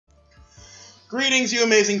Greetings, you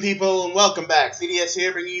amazing people, and welcome back. CDS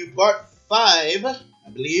here, bringing you part 5, I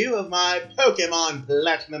believe, of my Pokemon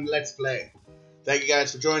Platinum Let's Play. Thank you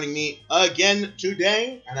guys for joining me again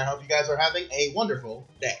today, and I hope you guys are having a wonderful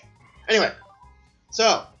day. Anyway,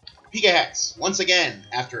 so, PK Hex, once again,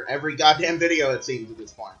 after every goddamn video it seems at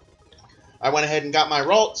this point. I went ahead and got my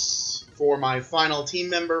Ralts for my final team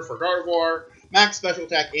member for Gardevoir, max special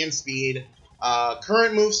attack and speed.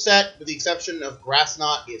 Current moveset, with the exception of Grass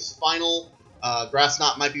Knot, is final. Grass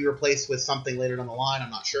Knot might be replaced with something later down the line,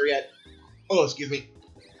 I'm not sure yet. Oh, excuse me.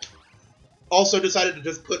 Also decided to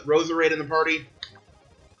just put Roserade in the party.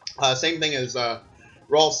 Same thing as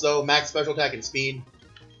Ralts, though, max special attack and speed.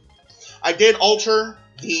 I did alter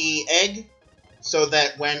the egg so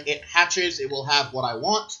that when it hatches, it will have what I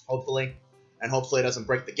want, hopefully. And hopefully it doesn't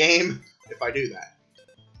break the game if I do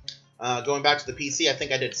that. Going back to the PC, I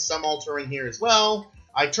think I did some altering here as well.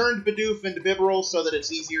 I turned Bidoof into Bibarel so that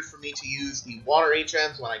it's easier for me to use the water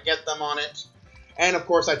HMs when I get them on it. And of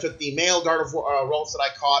course I took the male Gardevoir Ralts that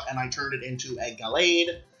I caught and I turned it into a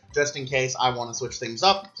Gallade, just in case I want to switch things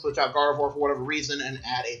up, switch out Gardevoir for whatever reason, and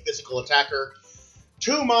add a physical attacker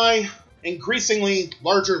to my increasingly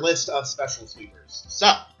larger list of special sweepers.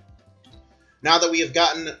 So, now that we have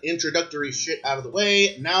gotten introductory shit out of the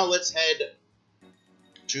way, now let's head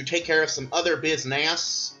to take care of some other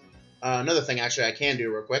business. Another thing, actually, I can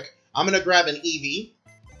do real quick. I'm going to grab an Eevee.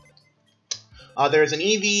 There's an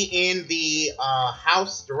Eevee in the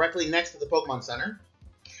house directly next to the Pokemon Center.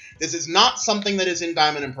 This is not something that is in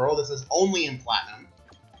Diamond and Pearl. This is only in Platinum.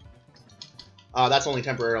 That's only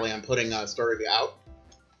temporarily. I'm putting Storyview out.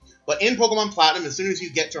 But in Pokemon Platinum, as soon as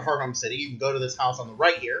you get to Hearthome City, you can go to this house on the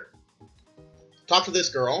right here. Talk to this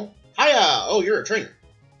girl. Hiya! Oh, you're a trainer.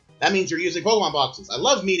 That means you're using Pokemon boxes. I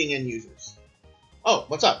love meeting end users. Oh,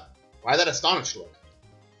 what's up? Why that astonished look?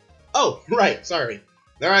 Oh, right, sorry.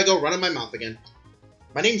 There I go, running my mouth again.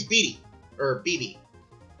 My name's Beatty. Or BB.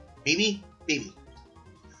 BB? BB.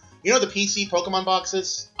 You know the PC Pokemon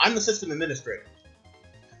boxes? I'm the system administrator.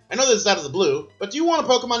 I know this is out of the blue, but do you want a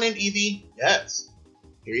Pokemon named Eevee? Yes.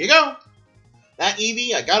 Here you go. That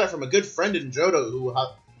Eevee, I got it from a good friend in Johto who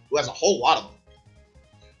has a whole lot of them.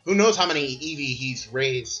 Who knows how many Eevee he's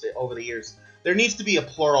raised over the years. There needs to be a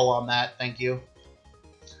plural on that, thank you.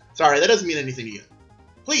 Sorry, that doesn't mean anything to you.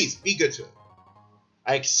 Please, be good to it.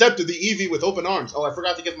 I accepted the Eevee with open arms. Oh, I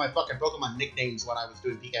forgot to give my fucking Pokemon nicknames when I was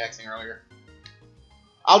doing PKXing earlier.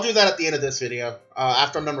 I'll do that at the end of this video.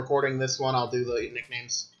 After I'm done recording this one, I'll do the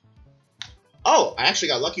nicknames. Oh, I actually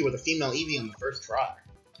got lucky with a female Eevee on the first try.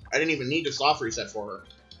 I didn't even need to soft reset for her.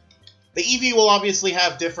 The Eevee will obviously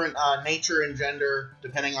have different nature and gender,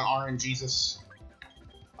 depending on RNGesus.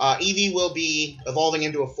 Eevee will be evolving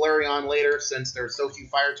into a Flareon later, since there's so few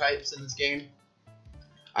fire types in this game.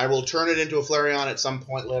 I will turn it into a Flareon at some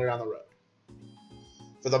point later down the road.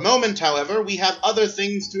 For the moment, however, we have other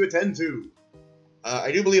things to attend to.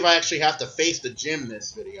 I do believe I actually have to face the gym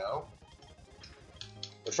this video.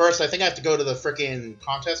 But first, I think I have to go to the frickin'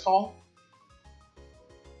 contest hall.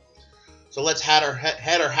 So let's head our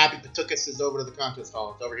happy Patukuses over to the contest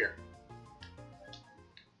hall. It's over here.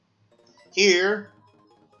 Here.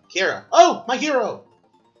 Kira. Oh, my hero!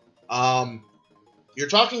 You're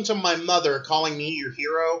talking to my mother, calling me your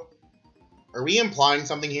hero? Are we implying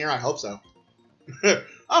something here? I hope so.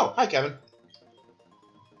 Oh, hi, Kevin.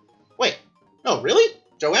 Wait. No, really?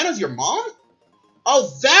 Joanna's your mom?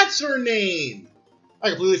 Oh, that's her name! I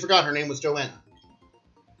completely forgot her name was Joanna.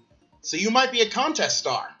 So you might be a contest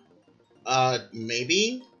star.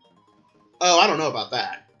 Maybe? Oh, I don't know about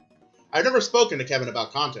that. I've never spoken to Kevin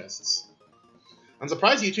about contests. I'm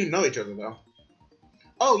surprised you two know each other, though.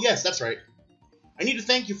 Oh, yes, that's right. I need to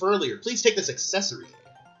thank you for earlier. Please take this accessory.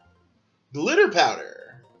 Glitter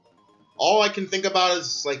powder. All I can think about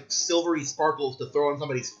is, like, silvery sparkles to throw on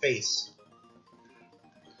somebody's face.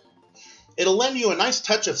 It'll lend you a nice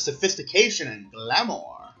touch of sophistication and glamour.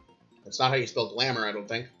 That's not how you spell glamour, I don't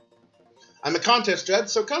think. I'm a contest judge,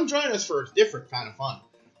 so come join us for a different kind of fun.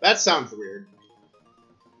 That sounds weird.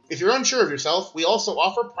 If you're unsure of yourself, we also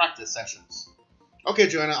offer practice sessions. Okay,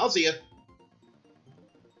 Joanna, I'll see you.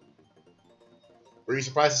 Were you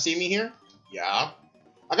surprised to see me here? Yeah.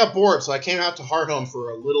 I got bored, so I came out to Hearthome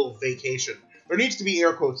for a little vacation. There needs to be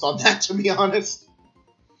air quotes on that, to be honest.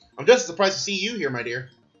 I'm just as surprised to see you here, my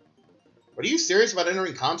dear. But are you serious about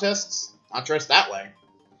entering contests? Not dressed that way.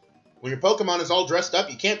 When your Pokemon is all dressed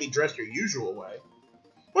up, you can't be dressed your usual way.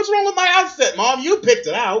 What's wrong with my outfit, Mom? You picked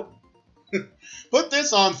it out. Put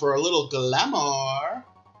this on for a little glamour.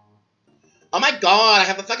 Oh my god, I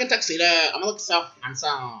have a fucking tuxedo. I'm gonna look so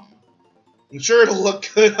handsome. I'm sure it'll look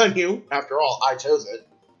good on you. After all, I chose it.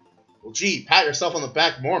 Well, gee, pat yourself on the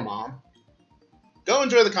back more, Mom. Go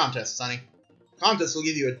enjoy the contest, Sonny. Contest will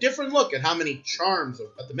give you a different look at the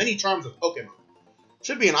many charms of Pokemon.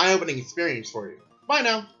 Should be an eye-opening experience for you. Bye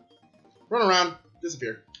now. Run around.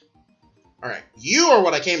 Disappear. Alright, you are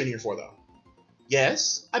what I came in here for, though.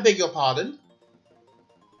 Yes? I beg your pardon?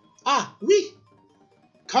 Ah, oui.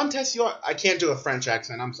 Contest you are... I can't do a French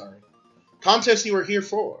accent, I'm sorry. Contest you are here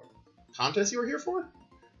for. Contest you are here for?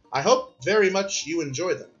 I hope very much you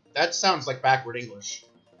enjoy them. That sounds like backward English.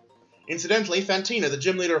 Incidentally, Fantina, the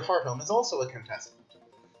gym leader of Hearthome, is also a contestant.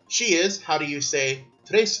 She is, how do you say,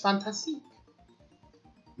 très fantastique.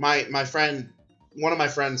 My friend, one of my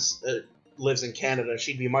friends lives in Canada.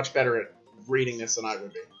 She'd be much better at reading this than I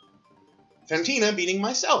would be. Fantina beating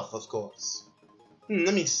myself, of course.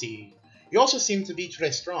 Let me see. You also seem to be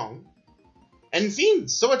très strong. Enfin,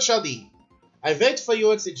 so it shall be. I wait for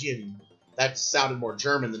you at the gym. That sounded more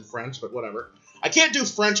German than French, but whatever. I can't do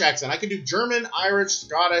French accent. I can do German, Irish,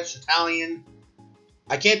 Scottish, Italian.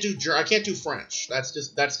 I can't do French. That's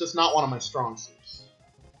just not one of my strong suits.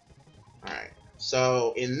 Alright.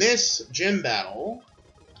 So, in this gym battle,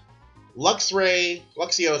 Luxio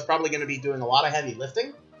is probably going to be doing a lot of heavy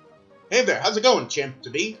lifting. Hey there, how's it going,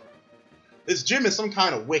 champ-to-be? This gym is some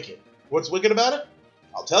kind of wicked. What's wicked about it?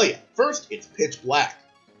 I'll tell you. First, it's pitch black.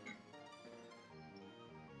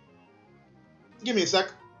 Give me a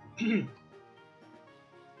sec.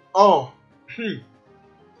 Oh.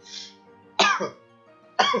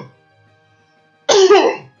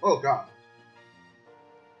 Oh, God.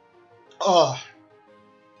 Oh.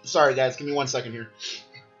 Sorry, guys. Give me 1 second here.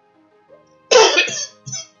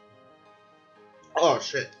 Oh,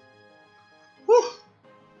 shit. Whew.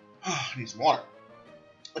 I need some water.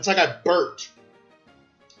 It's like I burped.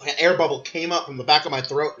 Like an air bubble came up from the back of my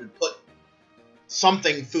throat and put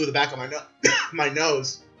something through the back of my, my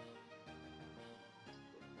nose.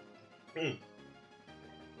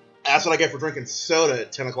 That's what I get for drinking soda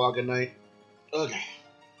at 10 o'clock at night. Okay.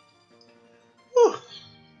 Whew.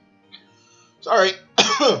 Sorry.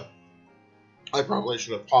 I probably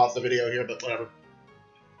should have paused the video here, but whatever.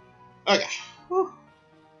 Okay. Whew.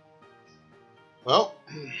 Well,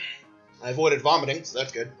 I avoided vomiting, so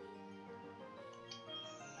that's good.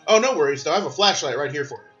 Oh, no worries, though. I have a flashlight right here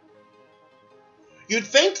for you. You'd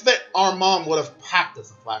think that our mom would have packed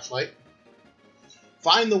us a flashlight.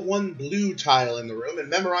 Find the one blue tile in the room and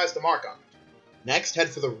memorize the mark on it. Next, head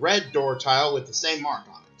for the red door tile with the same mark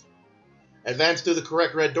on it. Advance through the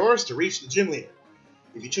correct red doors to reach the gym leader.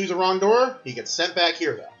 If you choose the wrong door, he gets sent back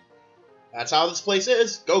here, though. That's how this place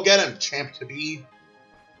is. Go get him, champ-to-be.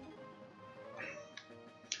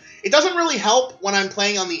 It doesn't really help when I'm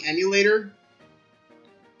playing on the emulator,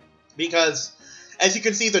 because, as you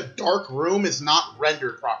can see, the dark room is not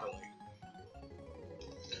rendered properly.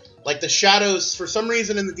 Like, the shadows, for some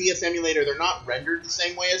reason in the DS emulator, they're not rendered the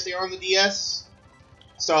same way as they are on the DS.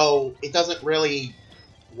 So, it doesn't really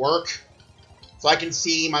work. So I can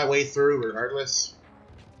see my way through regardless.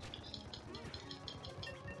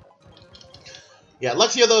 Yeah,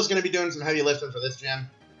 Luxio, though, is going to be doing some heavy lifting for this gym.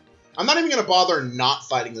 I'm not even going to bother not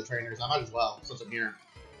fighting the trainers. I might as well, since I'm here.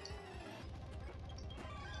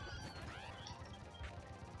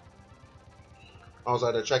 I also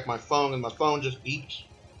had to check my phone, and my phone just beeped.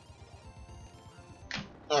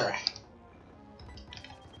 Alright.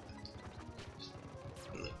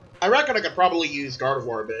 I reckon I could probably use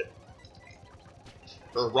Gardevoir a bit.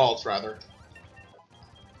 Or Ralts, rather.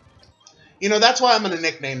 You know, that's why I'm going to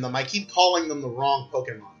nickname them. I keep calling them the wrong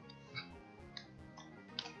Pokemon.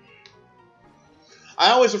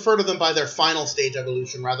 I always refer to them by their final stage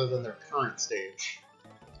evolution rather than their current stage.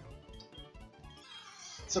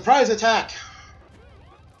 Surprise attack!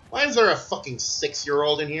 Why is there a fucking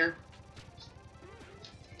 6-year-old in here?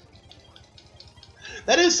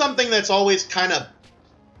 That is something that's always kind of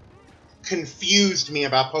confused me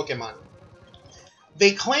about Pokemon.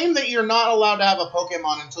 They claim that you're not allowed to have a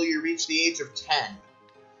Pokemon until you reach the age of 10.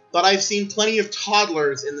 But I've seen plenty of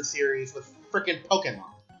toddlers in the series with frickin' Pokemon.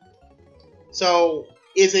 So,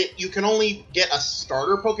 is it you can only get a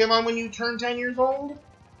starter Pokemon when you turn 10 years old?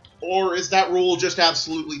 Or is that rule just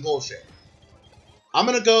absolutely bullshit? I'm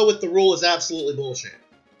gonna go with the rule is absolutely bullshit.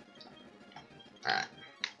 Alright.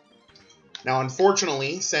 Now,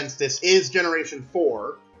 unfortunately, since this is Generation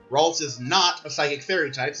 4, Ralts is not a Psychic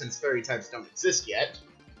Fairy type, since Fairy types don't exist yet.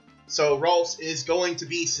 So, Ralts is going to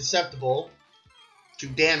be susceptible to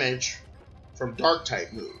damage from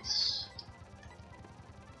Dark-type moves.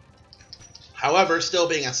 However, still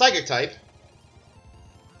being a Psychic type,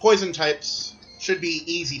 Poison types should be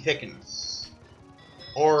easy pickings.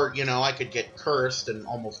 Or, you know, I could get cursed and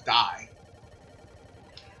almost die.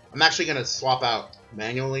 I'm actually going to swap out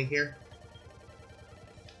manually here.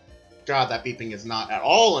 God, that beeping is not at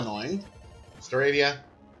all annoying. Staravia.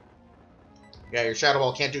 Yeah, your Shadow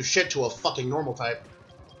Ball can't do shit to a fucking normal type.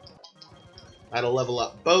 That'll level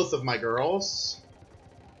up both of my girls.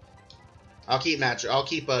 I'll keep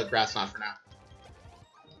Grass Knot for now.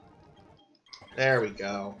 There we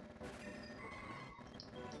go.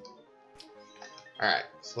 Alright,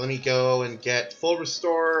 so let me go and get full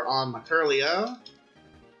restore on Materlia.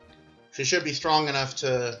 She should be strong enough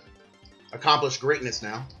to accomplish greatness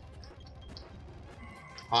now.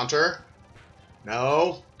 Haunter.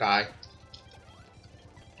 No. Die.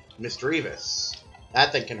 Misdreavus.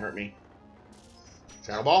 That thing can hurt me.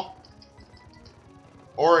 Shadow Ball.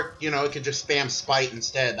 Or, you know, it could just spam Spite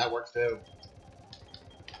instead. That works too.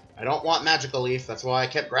 I don't want Magical Leaf. That's why I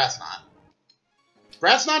kept Grass Knot.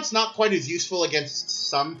 Grass Knot's not quite as useful against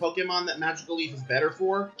some Pokemon that Magical Leaf is better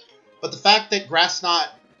for. But the fact that Grass Knot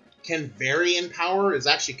can vary in power is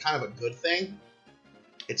actually kind of a good thing.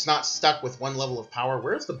 It's not stuck with one level of power.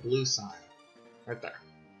 Where's the blue sign? Right there.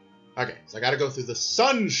 Okay, so I gotta go through the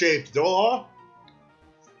sun-shaped door.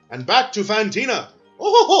 And back to Fantina.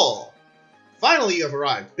 Oh! Finally you have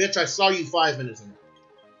arrived. Bitch, I saw you 5 minutes ago.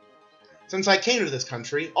 Since I came to this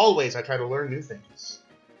country, always I try to learn new things.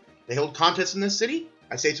 They hold contests in this city?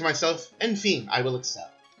 I say to myself, enfin, I will excel.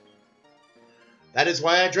 That is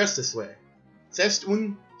why I dress this way. C'est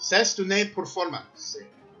une performance.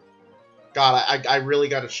 God, I really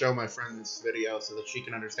got to show my friend this video so that she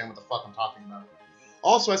can understand what the fuck I'm talking about.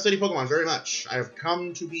 Also, I study Pokemon very much. I have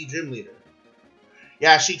come to be gym leader.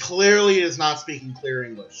 Yeah, she clearly is not speaking clear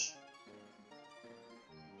English.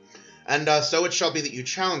 And so it shall be that you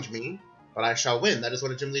challenge me, but I shall win. That is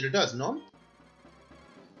what a gym leader does, no?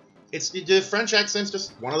 The French accent's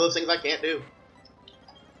just one of those things I can't do.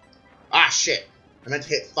 Ah, shit. I meant to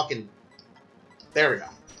hit fucking... There we go.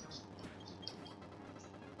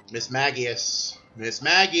 Miss Magius. Miss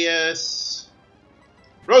Magius.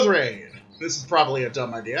 Roserade. This is probably a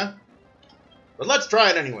dumb idea. But let's try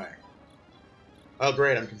it anyway. Oh,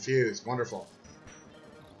 great. I'm confused. Wonderful.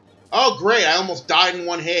 Oh, great. I almost died in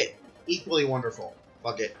one hit. Equally wonderful.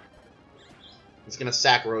 Fuck it. It's gonna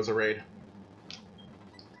sack Roserade.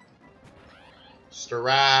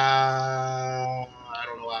 I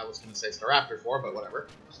don't know why I was gonna say Staraptor for, but whatever.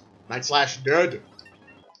 Night Slash dead.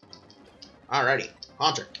 Alrighty.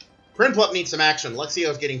 Haunter. Prinplup needs some action.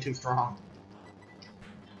 Luxio's getting too strong.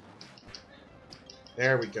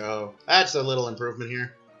 There we go. That's a little improvement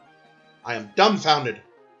here. I am dumbfounded.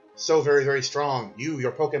 So very, very strong. You,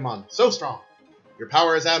 your Pokemon, so strong. Your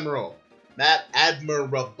power is admirable.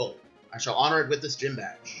 Admirable. I shall honor it with this gym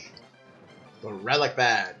badge. The Relic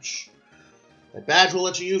Badge. That badge will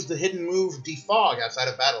let you use the hidden move Defog outside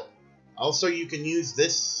of battle. Also, you can use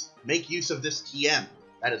this, make use of this TM.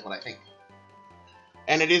 That is what I think.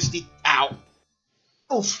 And it is the... Ow.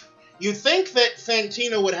 Oof. You'd think that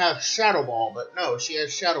Fantina would have Shadow Ball, but no, she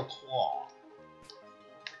has Shadow Claw.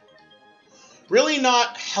 Really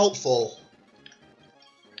not helpful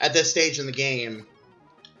at this stage in the game.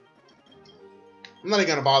 I'm not even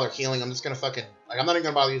going to bother healing. I'm just going to fucking... Like, I'm not even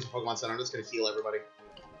going to bother using Pokemon Center. I'm just going to heal everybody.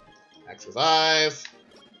 Max Revive.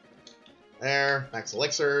 There. Max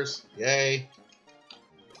Elixirs. Yay.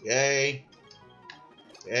 Yay.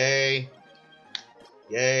 Yay.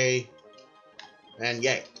 Yay. And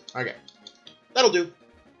yay. Okay. That'll do.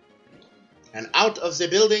 And out of the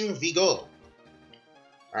building we go.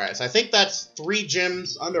 Alright, so I think that's 3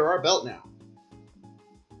 gyms under our belt now.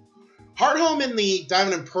 Hearthome in the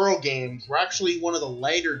Diamond and Pearl games were actually one of the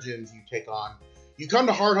lighter gyms you take on. You come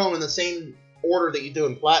to Hearthome in the same order that you do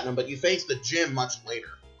in Platinum, but you face the gym much later.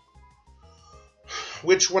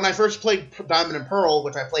 Which, when I first played Diamond and Pearl,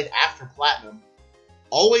 which I played after Platinum,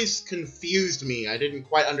 always confused me. I didn't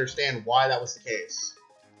quite understand why that was the case.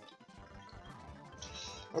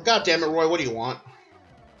 Oh, goddammit, Roy, what do you want?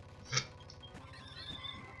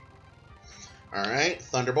 Alright,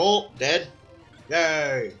 Thunderbolt, dead.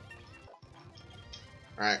 Yay!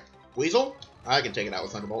 Alright, Weasel? I can take it out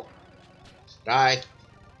with Thunderbolt. Die.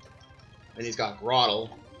 And he's got Groddle.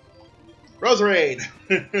 Roserade!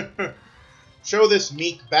 Show this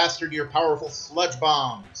meek bastard your powerful sludge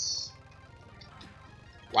bombs.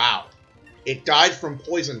 Wow. It died from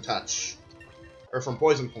Poison Touch. Or from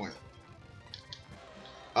Poison Point.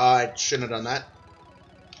 I shouldn't have done that.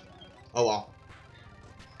 Oh well.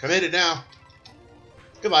 Committed now.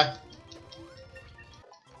 Goodbye.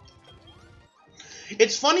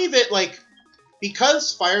 It's funny that, like,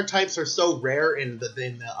 because fire types are so rare in the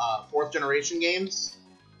 4th generation games,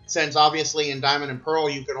 since obviously in Diamond and Pearl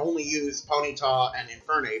you can only use Ponyta and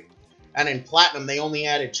Infernape, and in Platinum they only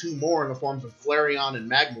added 2 more in the forms of Flareon and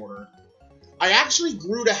Magmortar, I actually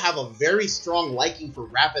grew to have a very strong liking for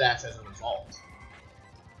Rapidash as a result.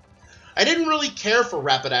 I didn't really care for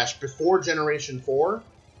Rapidash before Generation 4,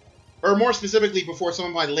 or more specifically before some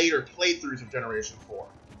of my later playthroughs of Generation 4.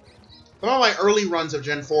 Some of my early runs of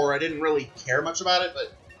Gen 4, I didn't really care much about it,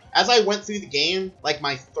 but as I went through the game, like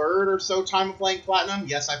my third or so time of playing Platinum,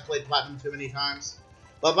 yes, I've played Platinum too many times,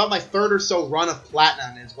 but about my third or so run of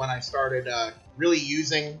Platinum is when I started really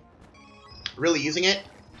using it,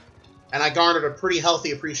 and I garnered a pretty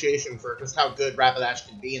healthy appreciation for just how good Rapidash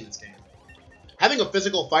can be in this game. Having a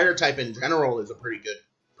physical fighter type in general is a pretty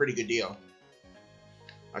good deal.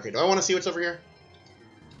 Okay, do I want to see what's over here?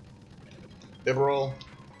 Bibarel.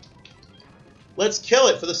 Let's kill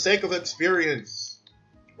it for the sake of experience.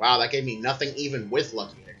 Wow, that gave me nothing even with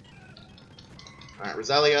Lucky Egg. Alright,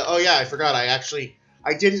 Roselia. Oh yeah, I forgot.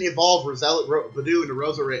 I didn't evolve Badoo into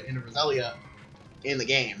Roselia in the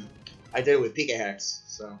game. I did it with Pika Hex,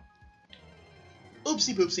 so.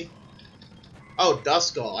 Oopsie poopsie. Oh,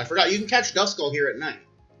 Duskull. I forgot. You can catch Duskull here at night.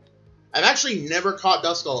 I've actually never caught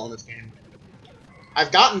Duskull in this game.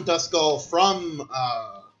 I've gotten Duskull from,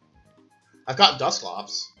 I've caught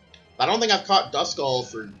Dusclops. But I don't think I've caught Duskull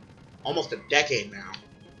for almost a decade now.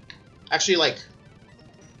 Actually, like,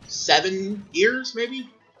 7 years, maybe?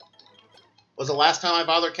 Was the last time I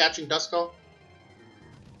bothered catching Duskull?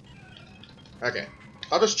 Okay.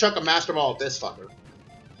 I'll just chuck a Master Ball at this fucker.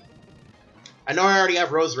 I know I already have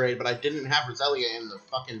Roserade, but I didn't have Roselia in the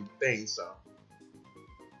fucking thing, so.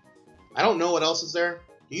 I don't know what else is there.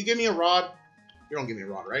 Do you give me a rod? You don't give me a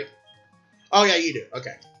rod, right? Oh, yeah, you do.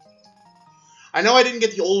 Okay. I know I didn't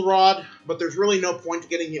get the old rod, but there's really no point to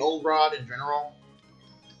getting the old rod in general.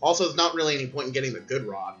 Also, there's not really any point in getting the good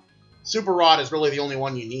rod. Super Rod is really the only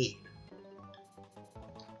one you need.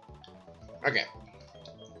 Okay.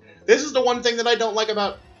 This is the one thing that I don't like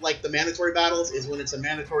about, like, the mandatory battles, is when it's a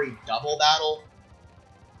mandatory double battle.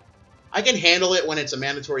 I can handle it when it's a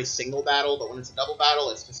mandatory single battle, but when it's a double battle,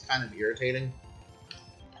 it's just kind of irritating.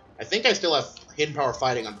 I think I still have Hidden Power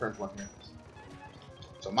Fighting on Prinplup here.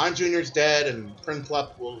 So Mime Jr.'s dead, and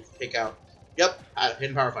Prinplup will take out... Yep,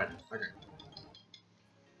 Hidden Power Fighting. Okay.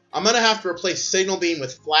 I'm gonna have to replace Signal Beam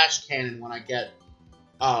with Flash Cannon when I get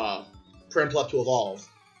Prinplup to evolve.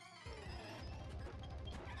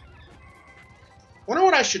 Wonder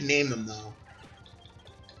what I should name them, though.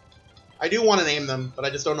 I do want to name them, but I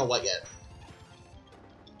just don't know what yet.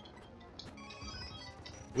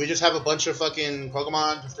 We just have a bunch of fucking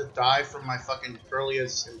Pokemon just to die from my fucking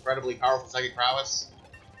Curlia's incredibly powerful psychic prowess.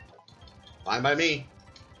 Fine by me.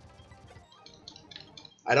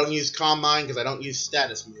 I don't use Calm Mind because I don't use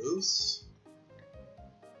status moves.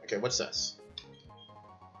 Okay, what's this?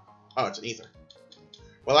 Oh, it's an Ether.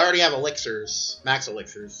 Well, I already have elixirs, max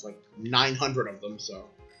elixirs, like 900 of them, so.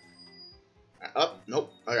 Oh,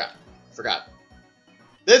 nope. Oh, yeah. Forgot.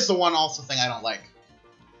 This is the one also thing I don't like.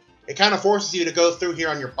 It kind of forces you to go through here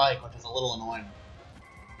on your bike, which is a little annoying.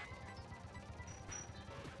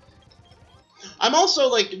 I'm also,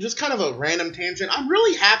 like, just kind of a random tangent. I'm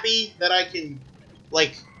really happy that I can,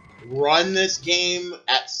 like, run this game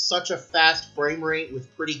at such a fast frame rate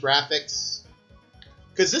with pretty graphics.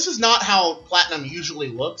 Because this is not how Platinum usually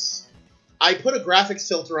looks. I put a graphics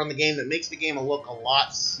filter on the game that makes the game look a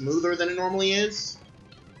lot smoother than it normally is.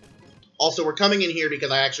 Also, we're coming in here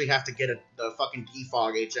because I actually have to get the fucking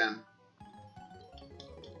Defog HM.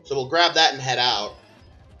 So we'll grab that and head out.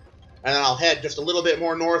 And then I'll head just a little bit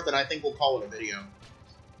more north, and I think we'll call it a video.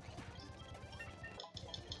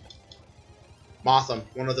 Mothim,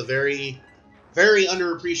 one of the very, very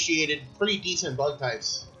underappreciated, pretty decent bug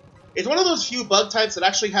types. It's one of those few bug types that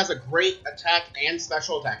actually has a great attack and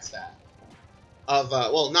special attack stat.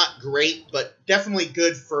 Well, not great, but definitely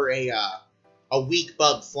good for a weak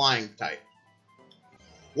bug flying type.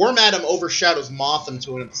 Wormadam overshadows Mothim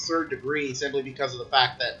to an absurd degree simply because of the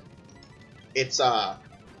fact that it's,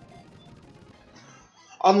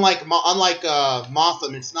 unlike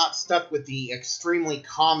Mothim, it's not stuck with the extremely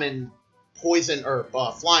common poison or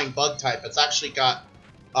flying bug type. It's actually got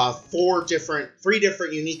three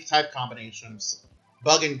different unique type combinations: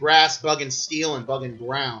 Bug and Grass, Bug and Steel, and Bug and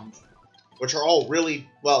Ground, which are all really,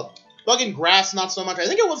 well, Bug and Grass not so much. I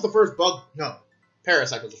think it was the first bug. No,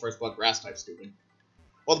 Parasite was the first bug grass type. Stupid.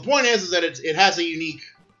 Well, the point is that it has a unique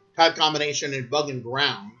type combination in Bug and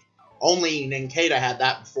Ground. Only Nincada had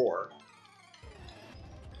that before.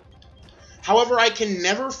 However, I can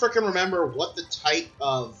never frickin' remember what the type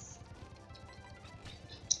of...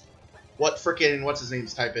 what's his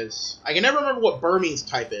name's type is. I can never remember what Burmese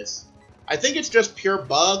type is. I think it's just pure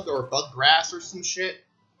bug or bug grass or some shit.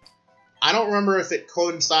 I don't remember if it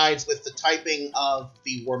coincides with the typing of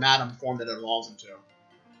the Wormadam form that it evolves into.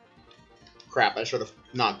 Crap, I should have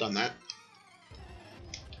not done that.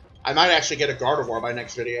 I might actually get a Gardevoir by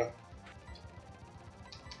next video.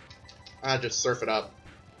 I'll just surf it up.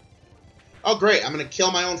 Oh, great. I'm going to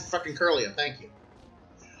kill my own fucking Curlia. Thank you.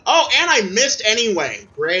 Oh, and I missed anyway.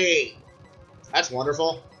 Great. That's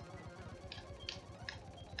wonderful.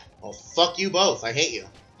 Well, fuck you both. I hate you.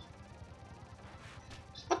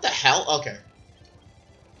 What the hell? Okay.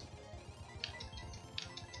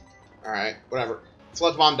 Alright, whatever.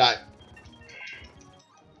 Sludge Bomb die.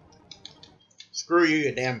 Screw you,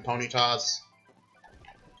 you damn Ponytas.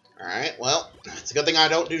 Alright, well, it's a good thing I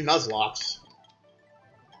don't do Nuzlocks.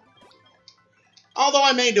 Although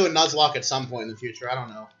I may do a Nuzlocke at some point in the future, I don't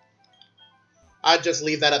know. I'd just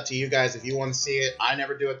leave that up to you guys if you want to see it. I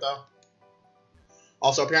never do it, though.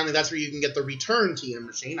 Also, apparently that's where you can get the return TM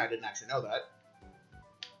machine. I didn't actually know that.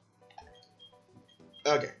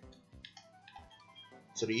 Okay.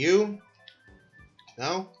 So do you?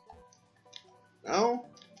 No? No?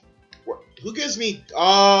 Who gives me...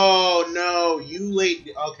 Oh, no. You late...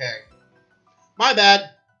 Okay. My bad.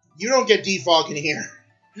 You don't get defog in here.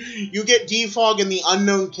 You get defog in the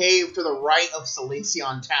unknown cave to the right of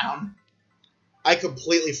Solaceon Town. I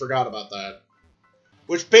completely forgot about that.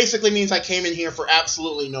 Which basically means I came in here for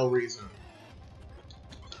absolutely no reason.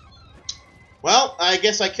 Well, I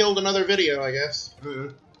guess I killed another video, I guess.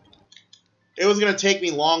 It was going to take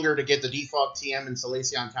me longer to get the defog TM in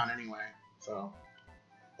Solaceon Town anyway, so...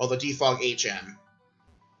 Well, the defog HM.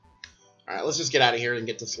 Alright, let's just get out of here and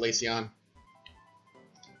get to Solaceon.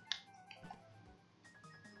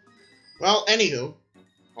 Well, anywho...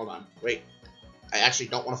 Hold on, wait. I actually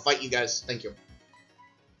don't want to fight you guys. Thank you.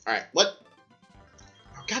 Alright, what?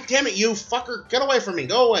 Oh, God damn it, you fucker! Get away from me!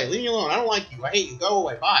 Go away! Leave me alone! I don't like you! I hate you! Go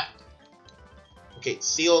away! Bye! Okay,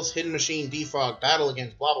 Seals, Hidden Machine, Defog, Battle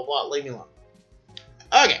Against, blah blah blah, leave me alone.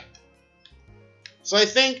 Okay. So I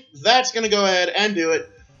think that's going to go ahead and do it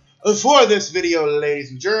for this video,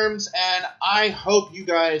 ladies and germs, and I hope you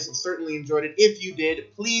guys certainly enjoyed it. If you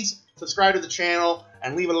did, please subscribe to the channel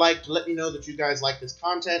and leave a like to let me know that you guys like this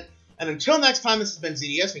content. And until next time, this has been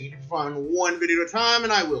ZDS, making it fun one video at a time,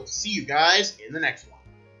 and I will see you guys in the next one.